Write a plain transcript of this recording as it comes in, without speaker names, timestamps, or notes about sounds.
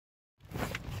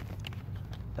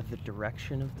the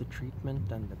direction of the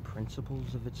treatment and the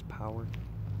principles of its power.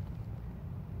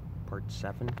 Part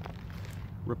 7.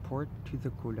 Report to the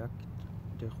Colloque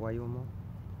de Royaumont,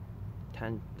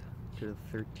 10th to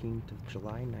the 13th of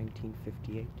July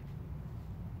 1958.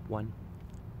 1.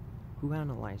 Who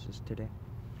analyzes today?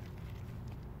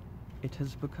 It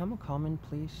has become a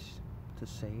commonplace to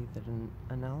say that an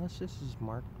analysis is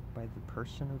marked by the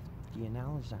person of the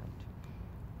analysand.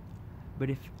 But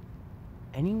if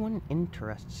anyone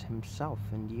interests himself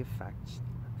in the effects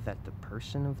that the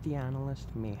person of the analyst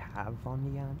may have on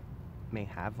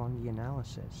the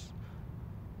analysis,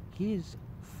 he is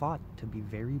thought to be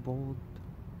very bold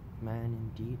man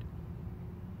indeed.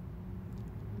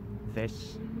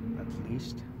 This, at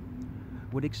least,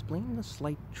 would explain the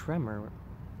slight tremor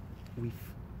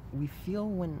we feel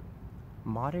when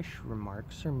modish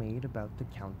remarks are made about the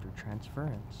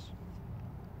countertransference.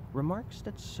 Remarks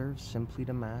that serve simply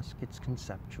to mask its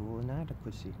conceptual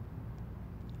inadequacy.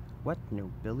 What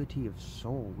nobility of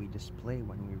soul we display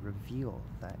when we reveal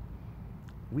that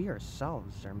we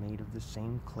ourselves are made of the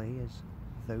same clay as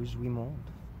those we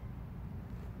mold.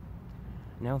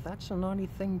 Now that's a naughty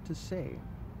thing to say,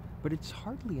 but it's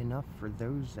hardly enough for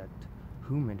those at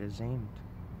whom it is aimed.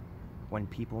 When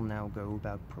people now go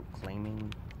about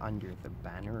proclaiming under the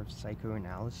banner of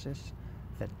psychoanalysis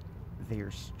that they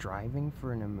are striving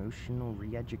for an emotional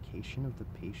re-education of the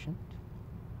patient,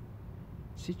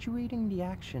 situating the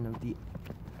action of the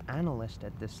analyst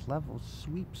at this level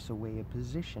sweeps away a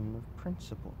position of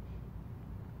principle,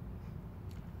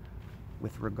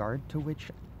 with regard to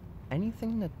which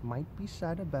anything that might be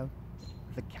said about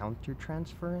the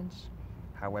countertransference,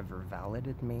 however valid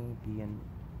it may be in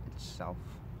itself,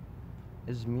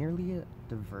 is merely a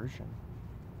diversion,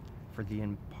 for the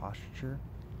imposture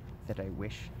that I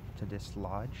wish to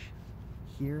dislodge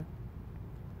here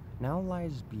now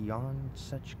lies beyond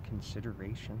such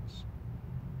considerations.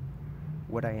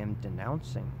 What I am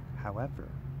denouncing, however,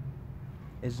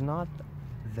 is not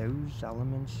those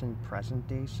elements in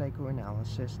present-day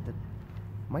psychoanalysis that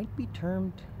might be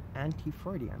termed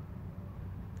anti-Freudian,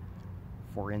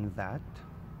 for in that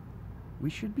we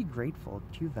should be grateful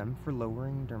to them for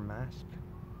lowering their mask,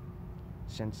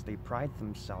 since they pride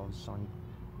themselves on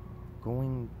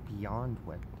going beyond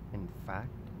what, in fact,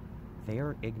 they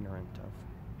are ignorant of,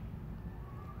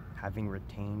 having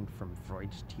retained from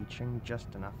Freud's teaching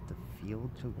just enough to feel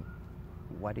to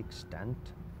what extent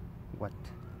what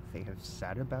they have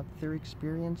said about their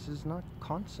experience is not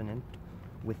consonant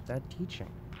with that teaching.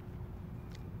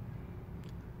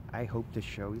 I hope to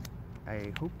show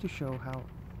how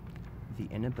the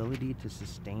inability to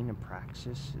sustain a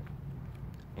praxis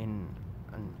in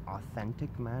an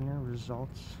authentic manner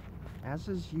results, as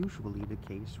is usually the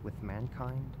case with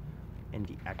mankind, in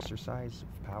the exercise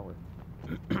of power.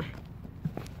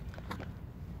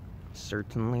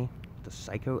 Certainly, the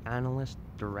psychoanalyst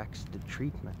directs the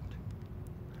treatment.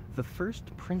 The first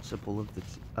principle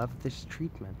of this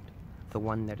treatment, the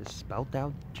one that is spelt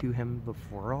out to him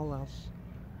before all else,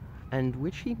 and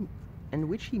which he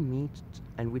meets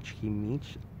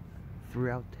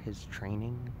throughout his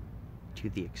training, to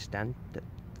the extent that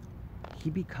he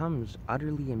becomes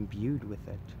utterly imbued with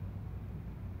it,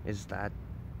 is that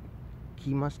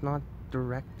he must not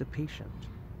direct the patient.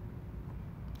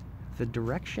 The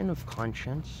direction of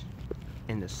conscience,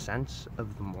 in the sense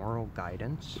of the moral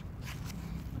guidance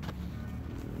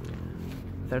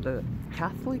that a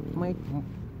Catholic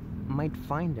might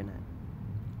find in it,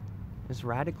 is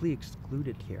radically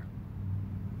excluded here.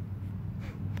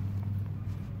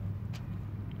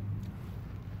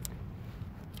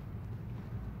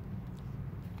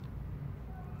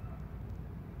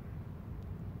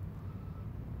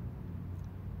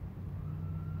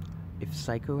 If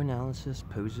psychoanalysis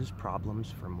poses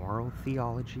problems for moral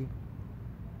theology,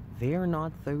 they are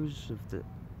not those of the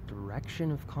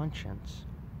direction of conscience,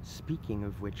 speaking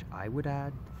of which I would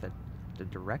add that the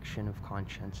direction of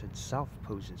conscience itself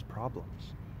poses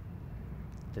problems.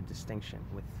 The distinction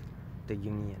with the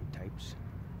Jungian types,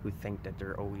 who think that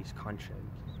they're always conscious.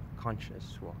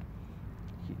 Well,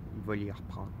 il va l'y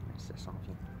reprendre, ça s'en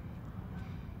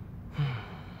vient.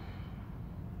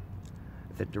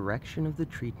 The direction of the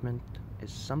treatment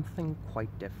is something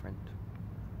quite different.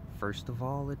 First of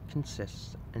all, it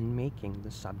consists in making the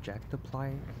subject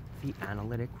apply the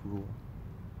analytic rule.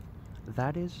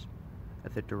 That is,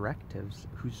 the directives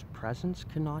whose presence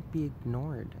cannot be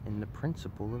ignored in the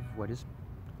principle of what is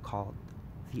called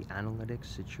the analytic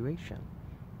situation,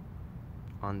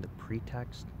 on the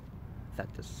pretext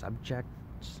that the subject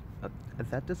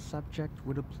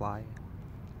would apply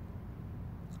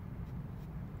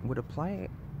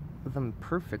them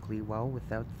perfectly well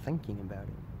without thinking about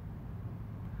it.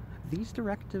 These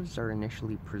directives are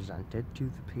initially presented to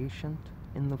the patient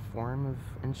in the form of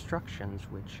instructions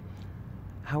which,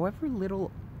 however little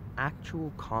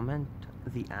actual comment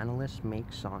the analyst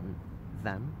makes on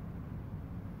them,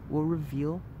 will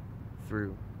reveal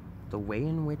through the way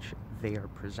in which they are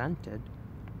presented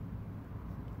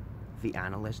the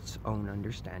analyst's own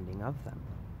understanding of them.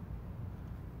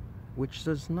 Which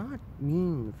does not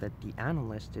mean that the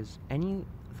analyst is any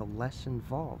the less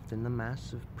involved in the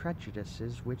massive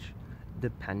prejudices which,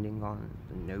 depending on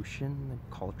the notion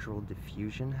that cultural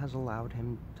diffusion has allowed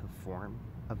him to form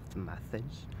of the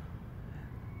methods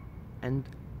and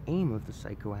aim of the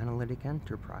psychoanalytic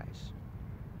enterprise.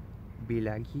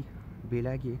 Belagi,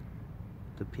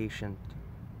 the patient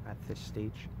at this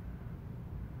stage.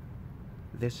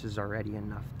 This is already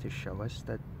enough to show us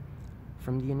that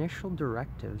from the initial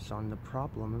directives on the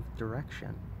problem of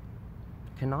direction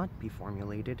cannot be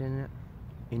formulated in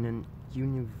an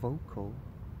univocal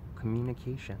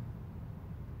communication,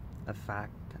 a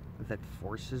fact that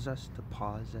forces us to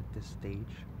pause at this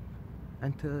stage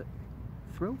and to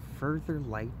throw further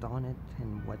light on it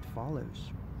in what follows.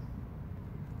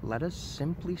 Let us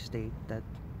simply state that,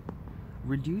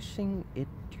 reducing it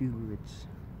to its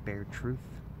bare truth,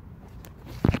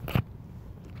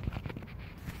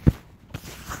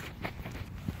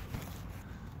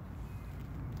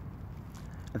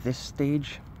 this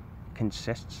stage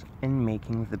consists in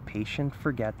making the patient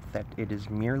forget that it is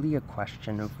merely a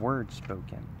question of words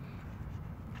spoken,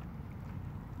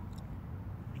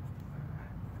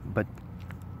 but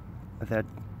that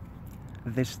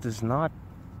this does not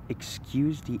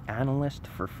excuse the analyst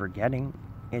for forgetting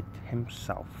it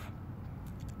himself.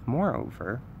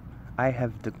 Moreover, I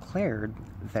have declared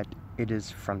that it is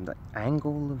from the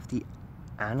angle of the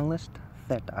analyst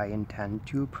that I intend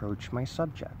to approach my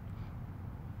subject.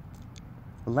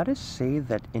 Let us say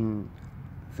that in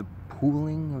the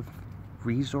pooling of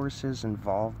resources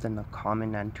involved in a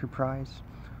common enterprise,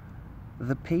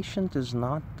 the patient is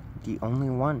not the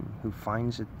only one who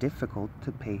finds it difficult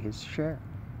to pay his share.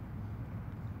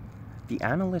 The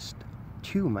analyst,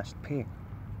 too, must pay.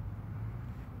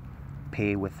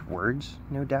 Pay with words,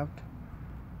 no doubt.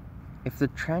 If the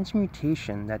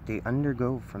transmutation that they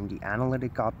undergo from the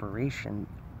analytic operation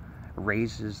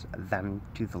raises them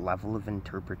to the level of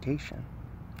interpretation,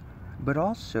 but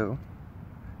also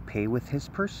pay with his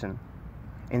person,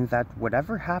 in that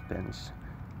whatever happens,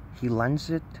 he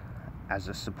lends it as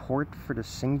a support for the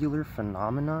singular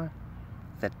phenomena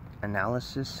that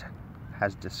analysis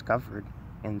has discovered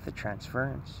in the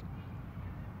transference.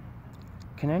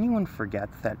 Can anyone forget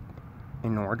that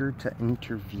in order to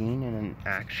intervene in an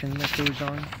action that goes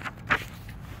on,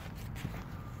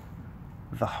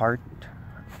 the heart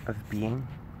of being,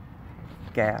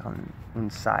 gern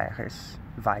und seines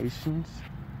Weisens,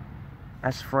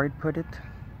 as Freud put it,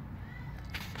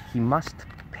 he must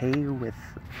pay with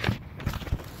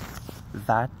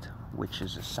that which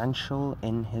is essential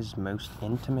in his most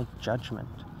intimate judgment?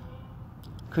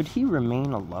 Could he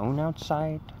remain alone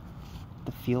outside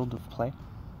the field of play?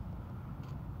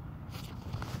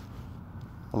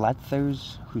 Let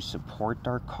those who support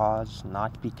our cause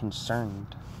not be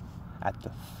concerned at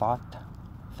the thought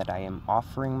that I am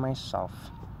offering myself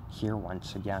here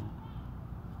once again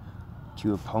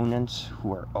to opponents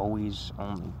who are always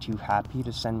only too happy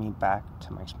to send me back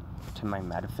to my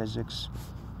metaphysics,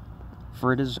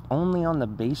 for it is only on the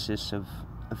basis of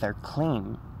their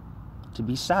claim to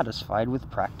be satisfied with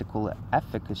practical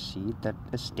efficacy that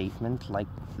a statement like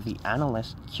the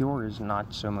analyst cures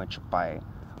not so much by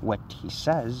what he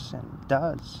says and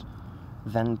does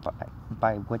than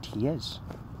by what he is,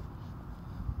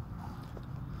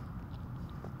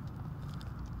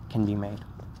 can be made.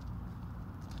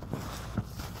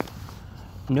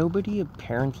 Nobody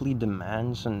apparently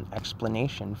demands an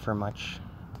explanation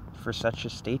for such a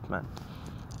statement,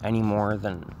 any more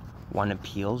than one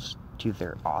appeals to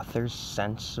their author's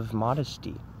sense of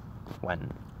modesty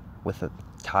when, with a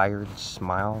tired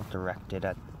smile directed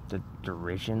at the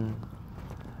derision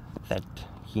that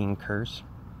he incurs,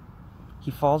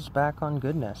 he falls back on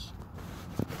goodness.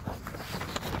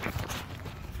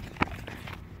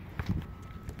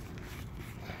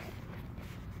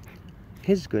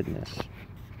 His goodness.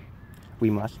 We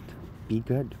must be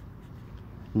good.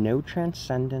 No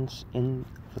transcendence in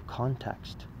the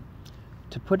context.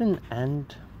 To put an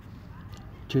end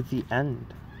to the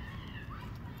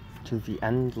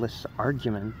endless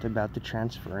argument about the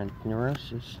transferent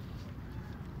neurosis.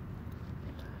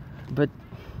 But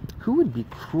who would be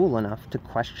cruel enough to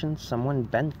question someone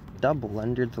bent double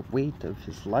under the weight of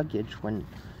his luggage when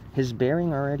his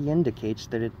bearing already indicates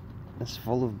that it is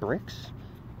full of bricks?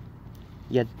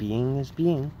 Yet being is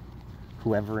being.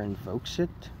 whoever invokes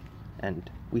it, and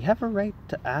we have a right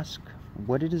to ask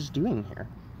what it is doing here.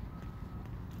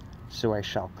 So I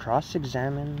shall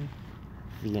cross-examine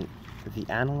the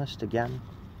analyst again,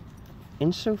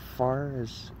 insofar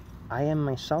as I am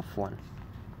myself one,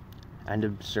 and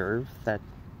observe that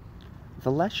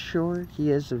the less sure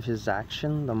he is of his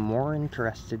action, the more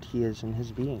interested he is in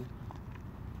his being.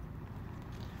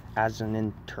 As an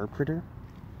interpreter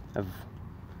of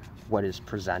what is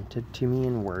presented to me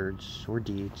in words or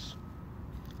deeds,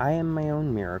 I am my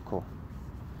own miracle,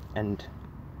 and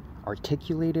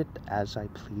articulate it as I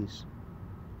please,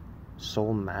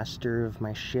 sole master of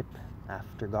my ship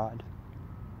after God.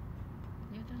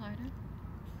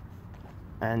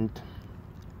 And,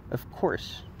 of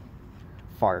course,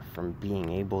 far from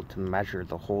being able to measure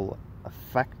the whole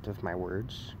effect of my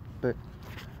words, but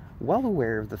well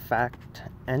aware of the fact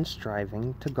and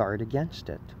striving to guard against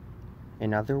it.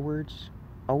 In other words,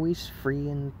 always free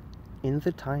in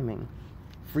the timing,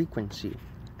 frequency,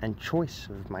 and choice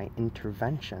of my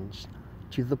interventions,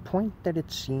 to the point that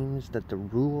it seems that the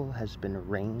rule has been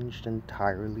arranged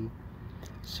entirely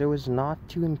so as not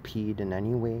to impede in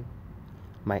any way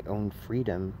my own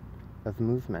freedom of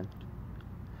movement,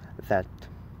 that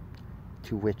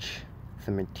to which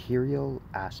the material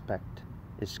aspect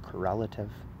is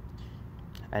correlative,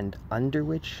 and under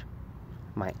which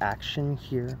my action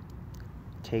here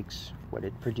takes what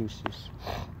it produces.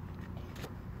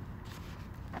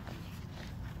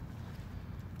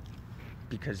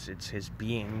 Because it's his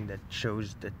being that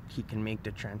shows that he can make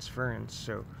the transference.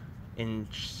 So in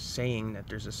saying that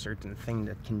there's a certain thing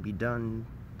that can be done,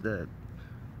 an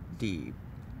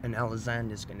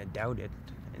LACAN is going to doubt it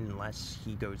unless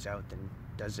he goes out and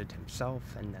does it himself,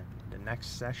 and then the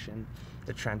next session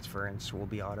the transference will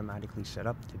be automatically set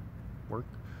up to work.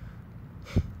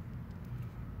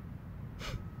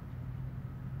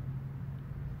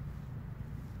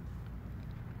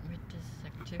 With this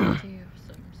activity of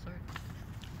some sort.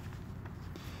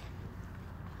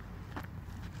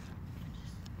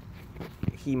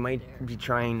 He might be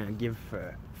trying to give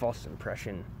a false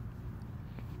impression,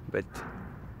 but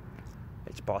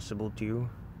it's possible too.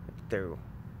 Though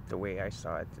the way I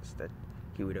saw it is that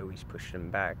he would always push them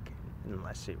back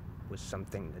unless it was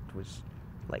something that was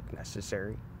like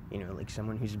necessary. You know, like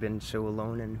someone who's been so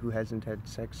alone and who hasn't had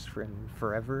sex for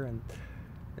forever, and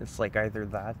it's like either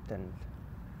that and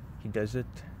he does it,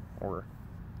 or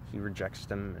he rejects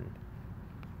them and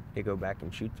they go back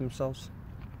and shoot themselves.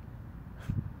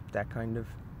 That kind of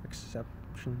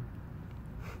exception.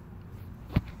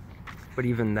 But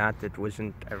even that, it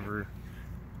wasn't ever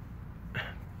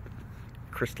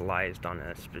crystallized on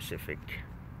a specific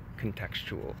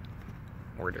contextual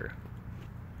order.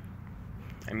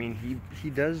 I mean, he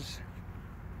does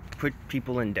put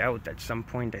people in doubt at some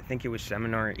point. I think it was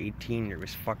seminar 18, there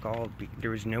was fuck all, there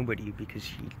was nobody, because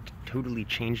he totally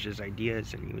changed his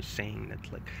ideas, and he was saying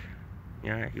that, like,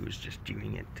 yeah, he was just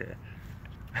doing it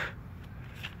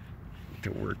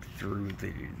to work through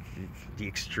the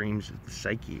extremes of the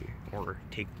psyche. Or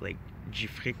take, like,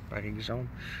 Ecrits, par exemple,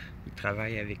 il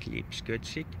travaille avec les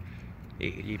psychotiques,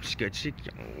 et les psychotiques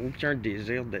n'ont aucun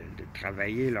désir de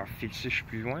travailler leur fétiche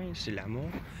plus loin, c'est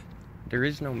l'amour. There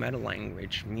is no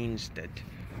meta-language, means that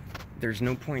there's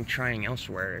no point trying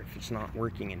elsewhere if it's not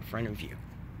working in front of you.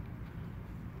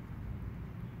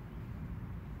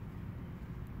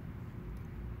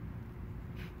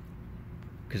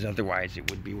 Because otherwise it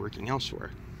would be working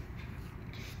elsewhere.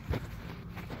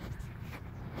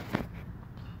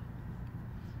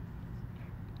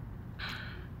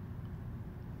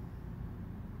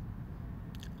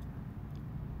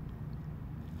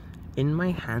 In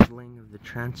my handling of the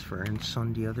transference,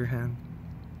 on the other hand,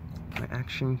 my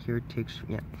action here takes,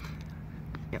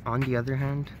 on the other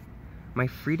hand, my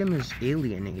freedom is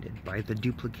alienated by the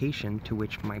duplication to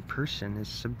which my person is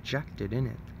subjected in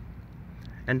it.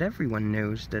 And everyone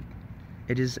knows that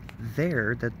it is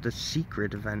there that the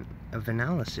secret of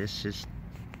analysis is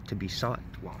to be sought.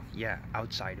 Well, yeah,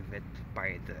 outside of it,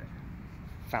 by the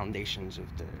foundations of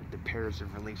the pairs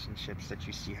of relationships that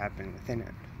you see happen within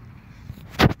it.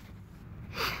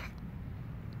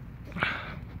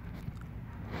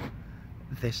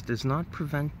 This does not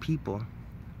prevent people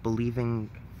believing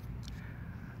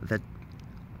that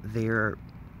they're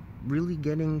really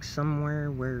getting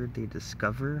somewhere where they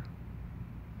discover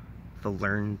the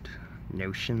learned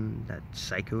notion that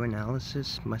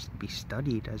psychoanalysis must be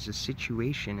studied as a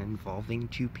situation involving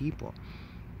two people,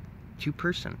 two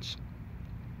persons.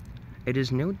 It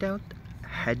is no doubt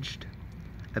hedged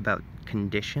about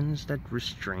conditions that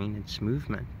restrain its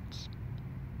movements.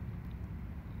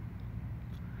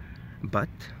 But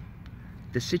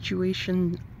the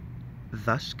situation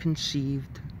thus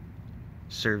conceived,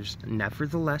 serves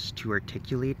nevertheless to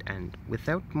articulate, and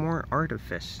without more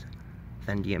artifice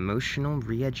than the emotional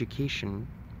re-education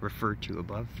referred to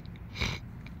above,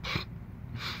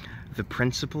 the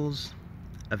principles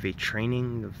of a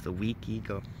training of the weak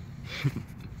ego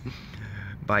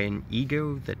by an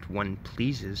ego that one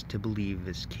pleases to believe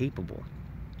is capable,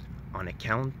 on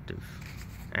account of,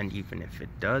 and even if it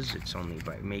does, it's only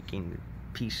by making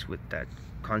peace with that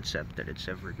concept that it's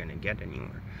ever going to get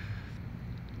anywhere,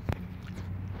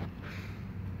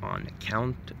 on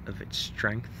account of its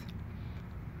strength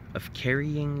of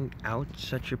carrying out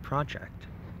such a project.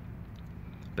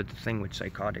 But the thing with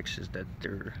psychotics is that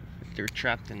they're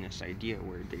trapped in this idea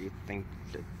where they think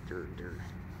that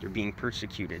they're being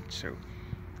persecuted, so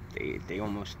they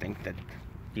almost think that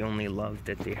the only love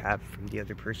that they have from the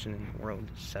other person in the world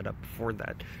is set up for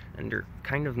that, and they're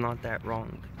kind of not that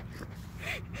wrong.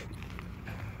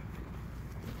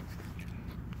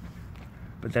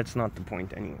 But that's not the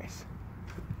point anyways.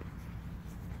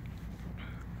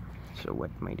 So what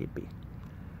might it be?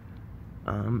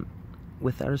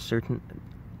 Without a certain...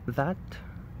 that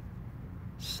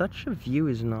such a view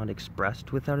is not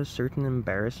expressed without a certain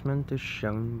embarrassment is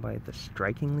shown by the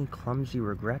strikingly clumsy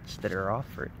regrets that are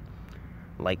offered,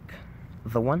 like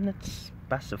the one that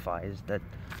specifies that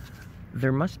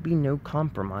there must be no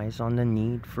compromise on the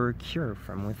need for a cure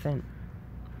from within.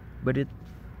 But it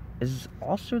is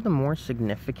also the more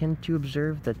significant to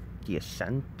observe that the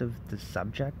assent of the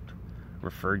subject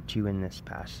referred to in this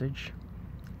passage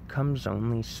comes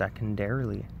only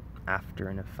secondarily after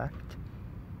an effect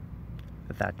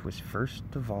that was first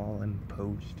of all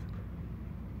imposed.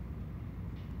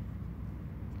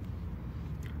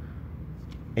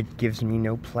 It gives me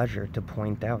no pleasure to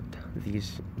point out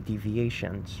these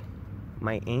deviations.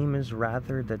 My aim is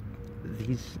rather that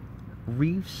these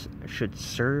reefs should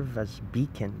serve as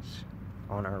beacons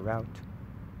on our route.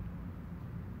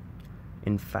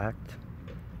 In fact,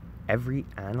 every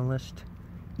analyst,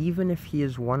 even if he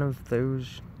is one of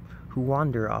those who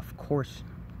wander off course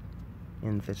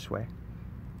in this way,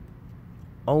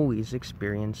 always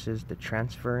experiences the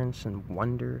transference and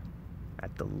wonder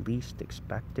at the least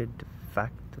expected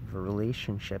effect of a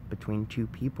relationship between two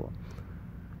people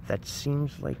that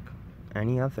seems like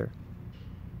any other.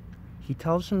 He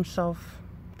tells himself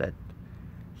that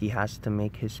he has to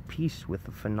make his peace with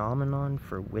a phenomenon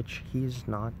for which he is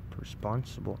not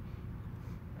responsible.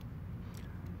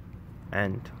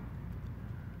 And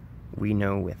we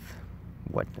know with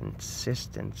what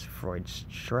insistence Freud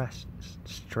stressed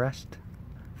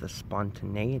the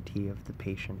spontaneity of the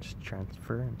patient's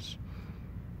transference.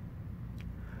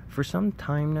 For some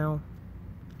time now,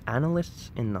 analysts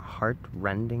in the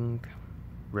heart-rending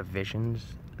revisions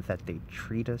that they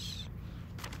treat us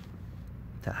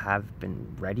to have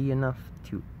been ready enough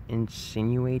to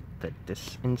insinuate that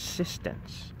this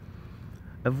insistence,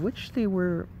 of which they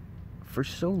were for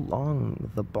so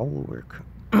long the bulwark,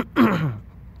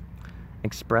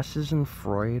 expresses in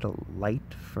Freud a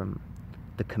light from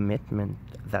the commitment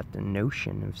that the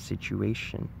notion of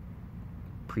situation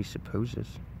presupposes.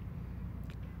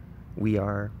 We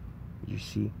are, you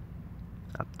see,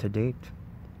 up to date.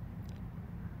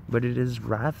 But it is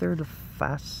rather the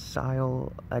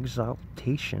facile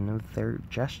exaltation of their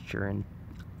gesture and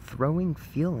throwing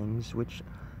feelings which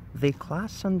they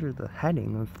class under the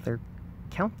heading of their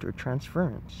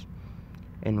counter-transference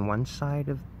in one side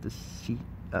of the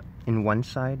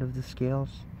scales,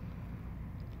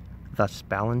 thus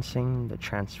balancing the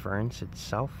transference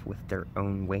itself with their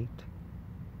own weight,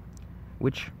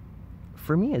 which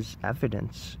for me is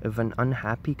evidence of an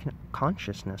unhappy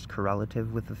consciousness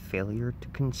correlative with a failure to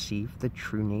conceive the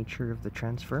true nature of the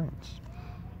transference.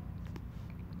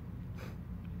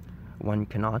 One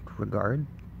cannot regard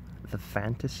the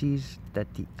fantasies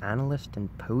that the analyst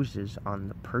imposes on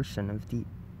the person of the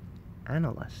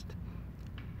analyst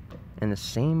in the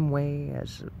same way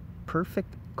as a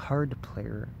perfect card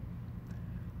player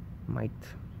might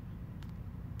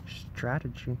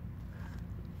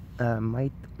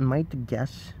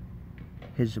guess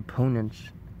his opponent's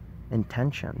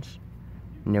intentions.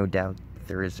 No doubt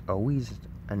there is always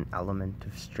an element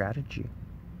of strategy.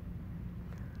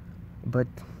 But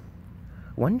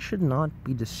one should not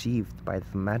be deceived by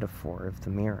the metaphor of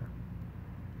the mirror,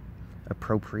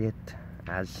 appropriate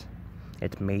as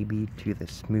it may be to the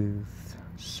smooth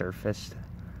surface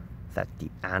that the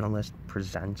analyst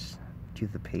presents to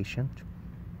the patient.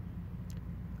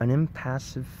 An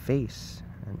impassive face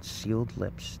and sealed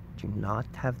lips do not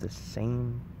have the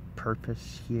same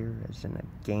purpose here as in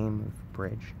a game of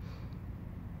bridge.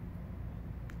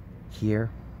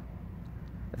 Here,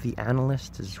 the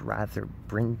analyst is rather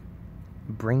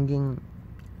bringing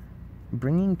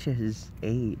to his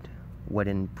aid what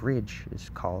in bridge is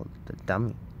called the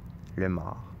dummy, le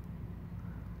mort.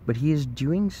 But he is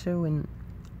doing so in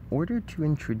order to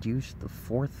introduce the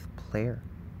fourth player,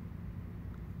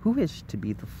 who is to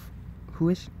be the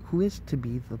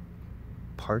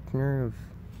partner of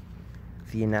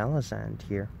the analysand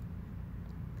here,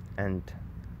 and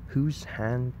whose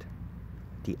hand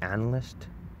the analyst,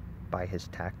 by his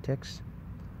tactics,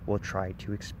 will try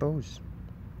to expose,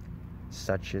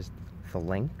 such as the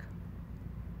link,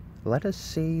 let us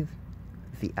say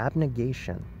the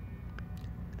abnegation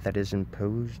that is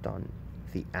imposed on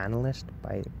the analyst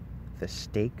by the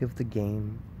stake of the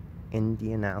game in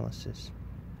the analysis.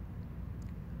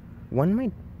 One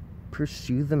might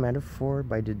pursue the metaphor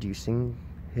by deducing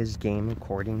his game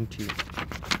according to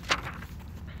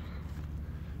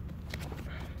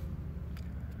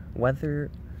whether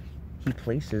he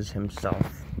places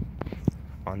himself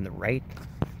on the right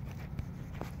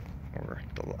or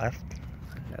the left,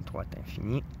 la droite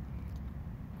infinie,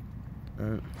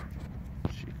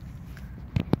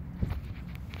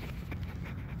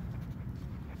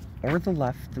 or the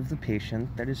left of the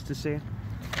patient, that is to say,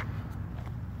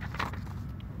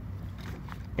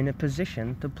 in a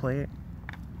position to play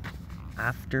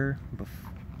after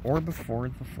or before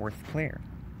the fourth player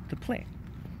to play.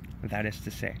 That is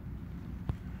to say,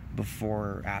 before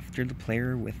or after the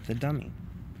player with the dummy.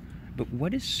 But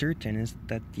what is certain is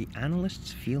that the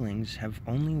analyst's feelings have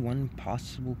only one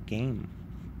possible game,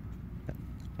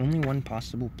 only one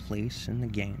possible place in the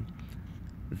game,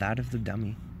 that of the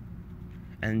dummy.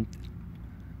 And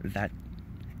that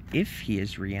if he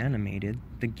is reanimated,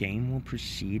 the game will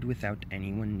proceed without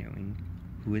anyone knowing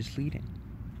who is leading.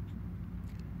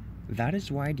 That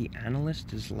is why the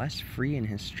analyst is less free in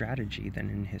his strategy than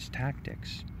in his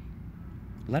tactics.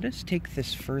 Let us take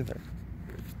this further.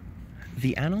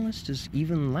 The analyst is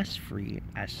even less free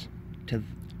as to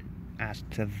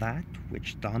that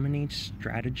which dominates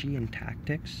strategy and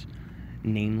tactics,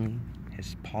 namely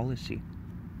his policy,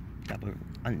 double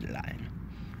underline,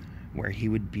 where he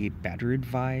would be better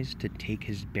advised to take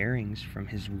his bearings from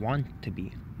his want to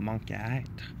be manque à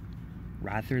être,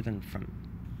 rather than from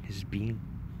his being.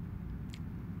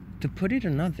 To put it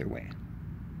another way,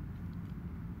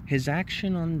 his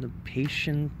action on the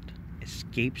patient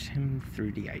escapes him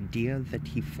through the idea that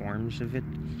he forms of it,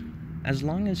 as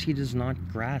long as he does not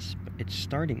grasp its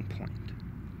starting point,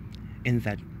 in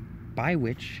that by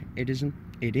which it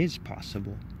is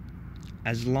possible,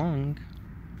 as long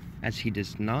as he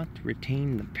does not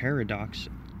retain the paradox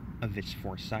of its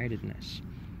foresightedness.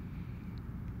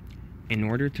 In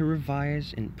order to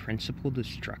revise in principle the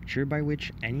structure by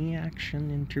which any action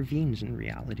intervenes in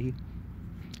reality,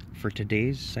 for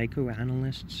today's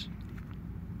psychoanalysts,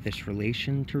 this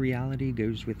relation to reality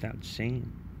goes without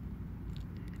saying.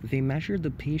 They measure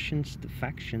the patient's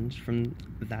defections from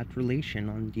that relation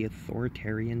on the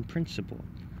authoritarian principle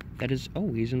that is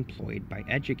always employed by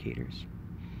educators.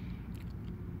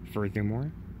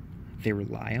 Furthermore, they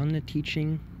rely on the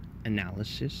teaching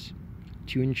analysis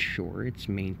to ensure its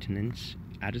maintenance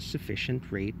at a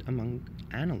sufficient rate among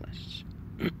analysts,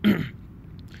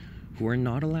 who are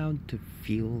not allowed to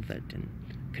feel that in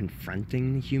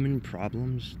confronting the human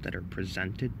problems that are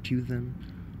presented to them,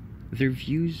 their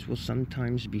views will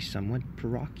sometimes be somewhat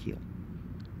parochial.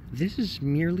 This is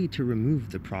merely to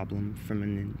remove the problem from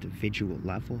an individual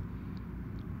level,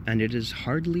 and it is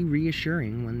hardly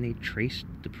reassuring when they trace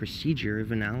the procedure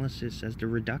of analysis as the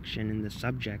reduction in the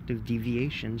subject of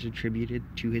deviations attributed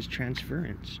to his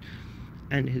transference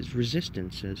and his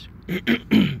resistances,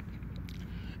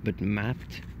 but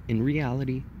mapped in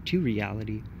reality to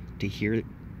hear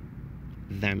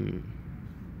them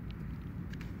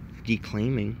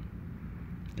declaiming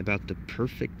about the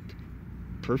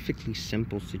perfectly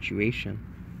simple situation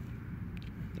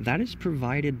that is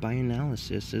provided by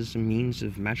analysis as a means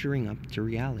of measuring up to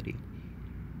reality.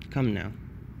 Come now,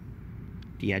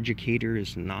 the educator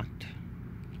is not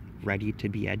ready to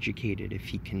be educated if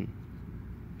he can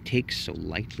take so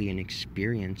lightly an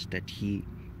experience that he,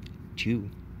 too,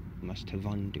 must have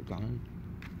undergone.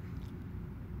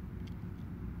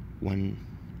 One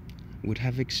would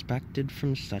have expected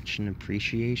from such an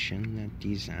appreciation that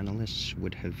these analysts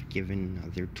would have given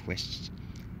other twists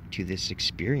to this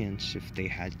experience if they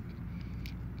had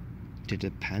to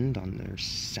depend on their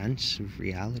sense of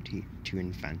reality to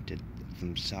invent it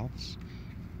themselves.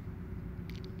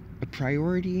 A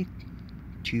priority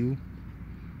too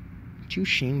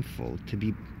shameful to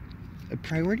be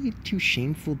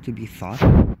thought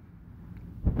of.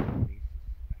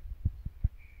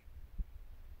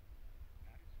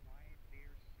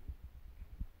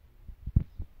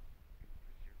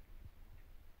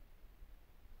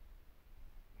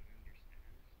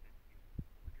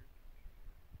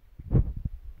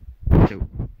 so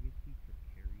obviously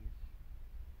precarious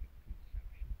a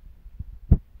conception,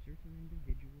 certain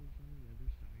individuals on the other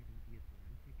side of the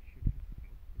Atlantic should have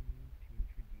felt the need to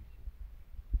introduce it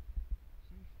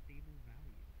some stable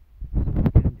value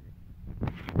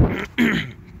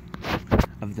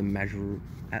of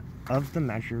the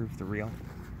measure of the real.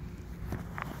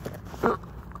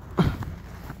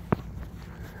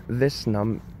 This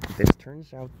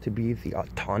turns out to be the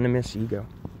autonomous ego.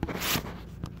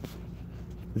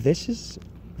 This is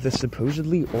the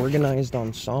supposedly organized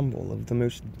ensemble of the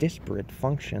most disparate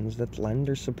functions that lend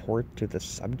their support to the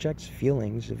subject's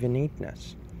feelings of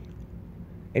innateness.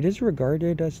 It is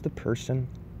regarded as the person,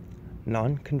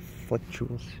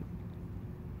 non-conflictual.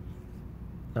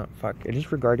 It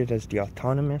is regarded as the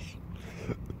autonomous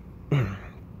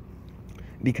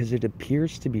because it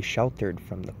appears to be sheltered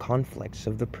from the conflicts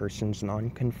of the person's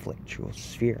non-conflictual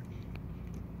sphere.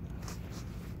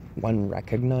 One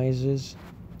recognizes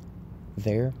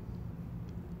there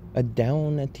a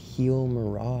down-at-heel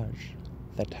mirage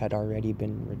that had already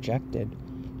been rejected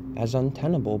as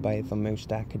untenable by the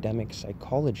most academic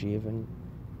psychology of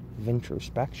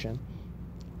introspection.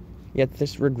 Yet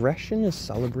this regression is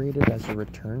celebrated as a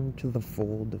return to the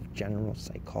fold of general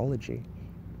psychology.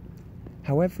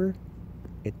 However,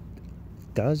 it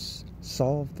does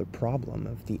solve the problem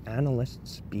of the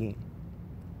analyst's being.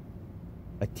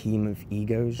 A team of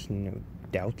egos, no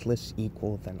doubtless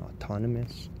equal than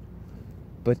autonomous,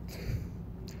 but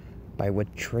by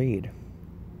what trade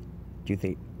do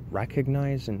they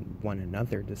recognize in one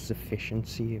another the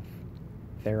sufficiency of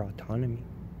their autonomy?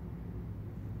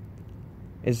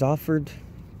 Is offered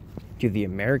to the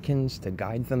Americans to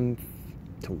guide them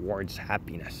towards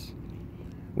happiness,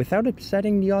 without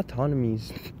upsetting the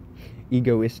autonomies,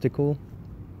 egoistical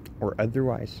or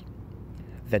otherwise,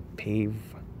 that pave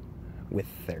with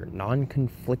their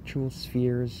non-conflictual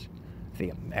spheres the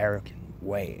American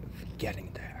way of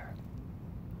getting there.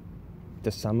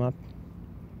 To sum up,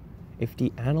 if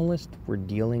the analyst were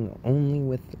dealing only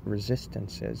with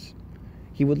resistances,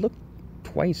 he would look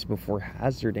twice before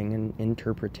hazarding an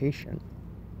interpretation,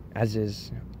 as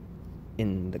is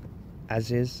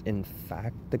in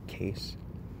fact the case.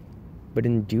 But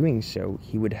in doing so,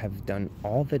 he would have done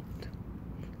all that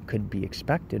could be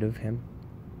expected of him.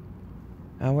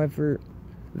 However,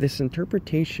 this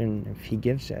interpretation, if he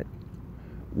gives it,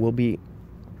 will be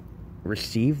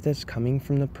received as coming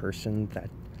from the person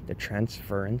that the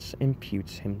transference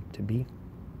imputes him to be.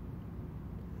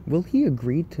 Will he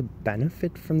agree to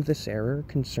benefit from this error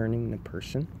concerning the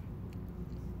person?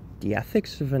 The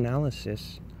ethics of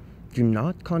analysis do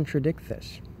not contradict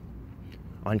this,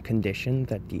 on condition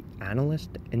that the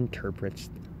analyst interprets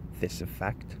this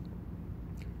effect.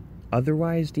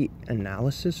 Otherwise, the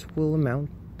analysis will amount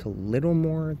to little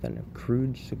more than a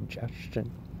crude suggestion.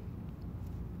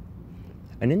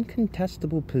 An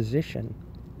incontestable position,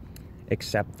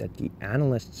 except that the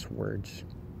analyst's words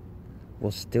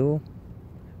will still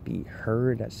be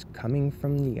heard as coming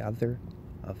from the other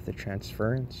of the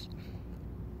transference.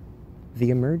 The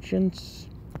emergence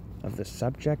of the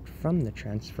subject from the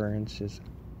transference is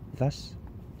thus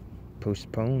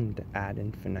postponed ad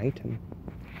infinitum.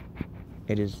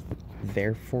 It is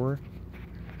therefore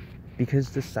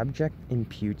because the subject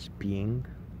imputes being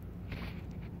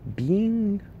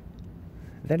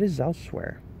that is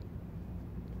elsewhere,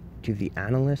 to the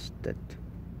analyst, that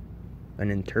an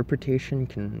interpretation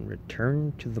can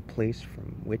return to the place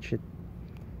from which it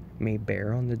may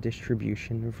bear on the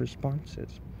distribution of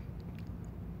responses.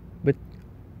 But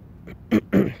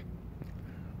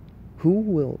who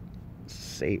will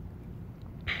say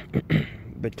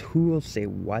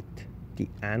what the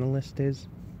analyst is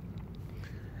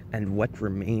and what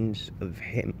remains of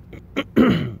him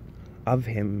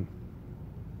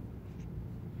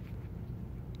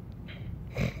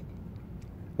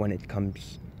when it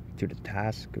comes to the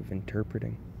task of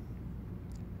interpreting?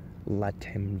 Let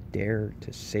him dare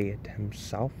to say it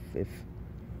himself if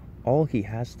all he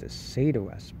has to say to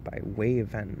us by way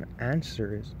of an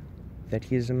answer is that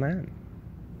he is a man.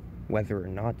 Whether or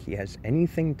not he has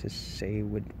anything to say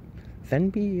would then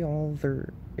be all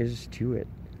there is to it.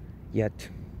 Yet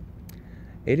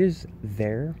it is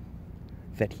there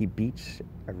that he beats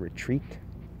a retreat,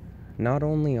 not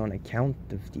only on account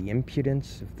of the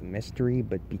impudence of the mystery,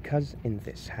 but because in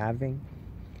this having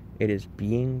it is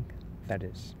being that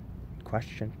is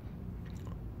question.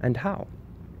 And how?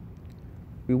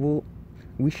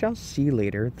 We shall see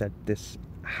later that this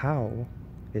how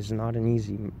is not an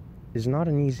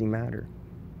easy matter.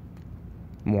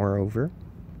 Moreover,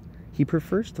 he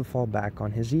prefers to fall back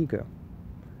on his ego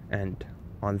and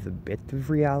on the bit of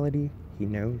reality he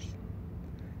knows.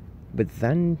 But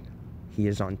then He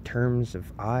is on terms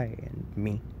of I and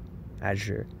me,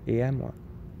 je et moi,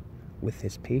 with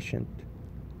his patient.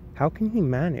 How can he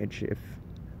manage if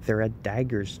there are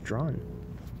daggers drawn?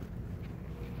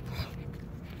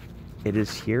 It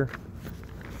is here.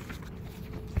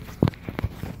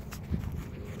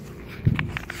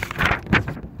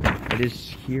 It is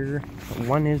here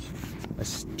one is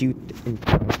astute in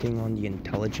counting on the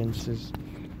intelligences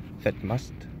that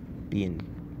must be in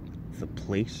the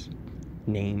place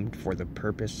named for the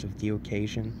purpose of the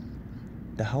occasion,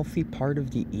 the healthy part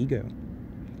of the ego,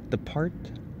 the part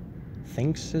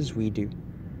thinks as we do,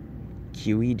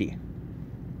 QED,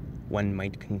 one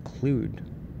might conclude,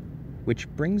 which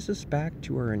brings us back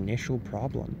to our initial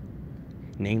problem,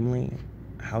 namely,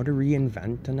 how to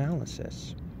reinvent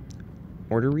analysis,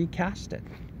 or to recast it,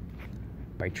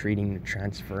 by treating the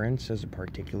transference as a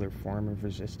particular form of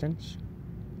resistance.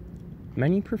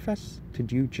 Many profess to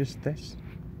do just this.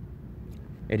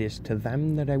 It is to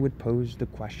them that I would pose the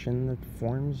question that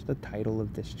forms the title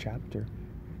of this chapter.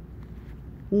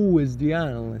 Who is the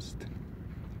analyst?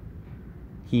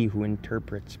 He who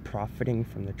interprets profiting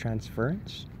from the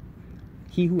transference?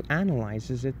 He who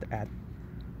analyzes it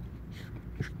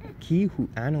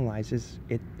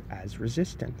as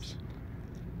resistance?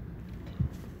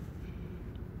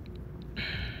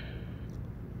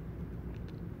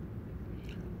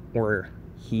 Or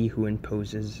he who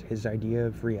imposes his idea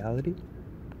of reality?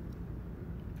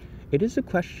 It is a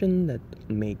question that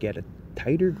may get a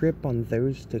tighter grip on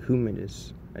those to whom it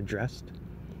is addressed,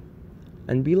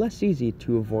 and be less easy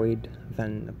to avoid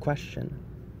than a question,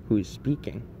 who is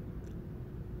speaking?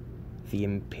 The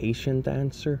impatient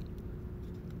answer?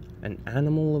 An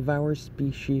animal of our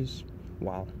species?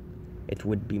 While it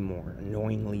would be more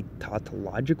annoyingly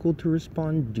tautological to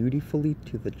respond dutifully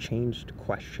to the changed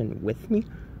question with me,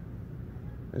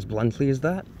 as bluntly as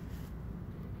that.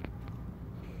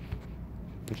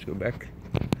 Let's go back.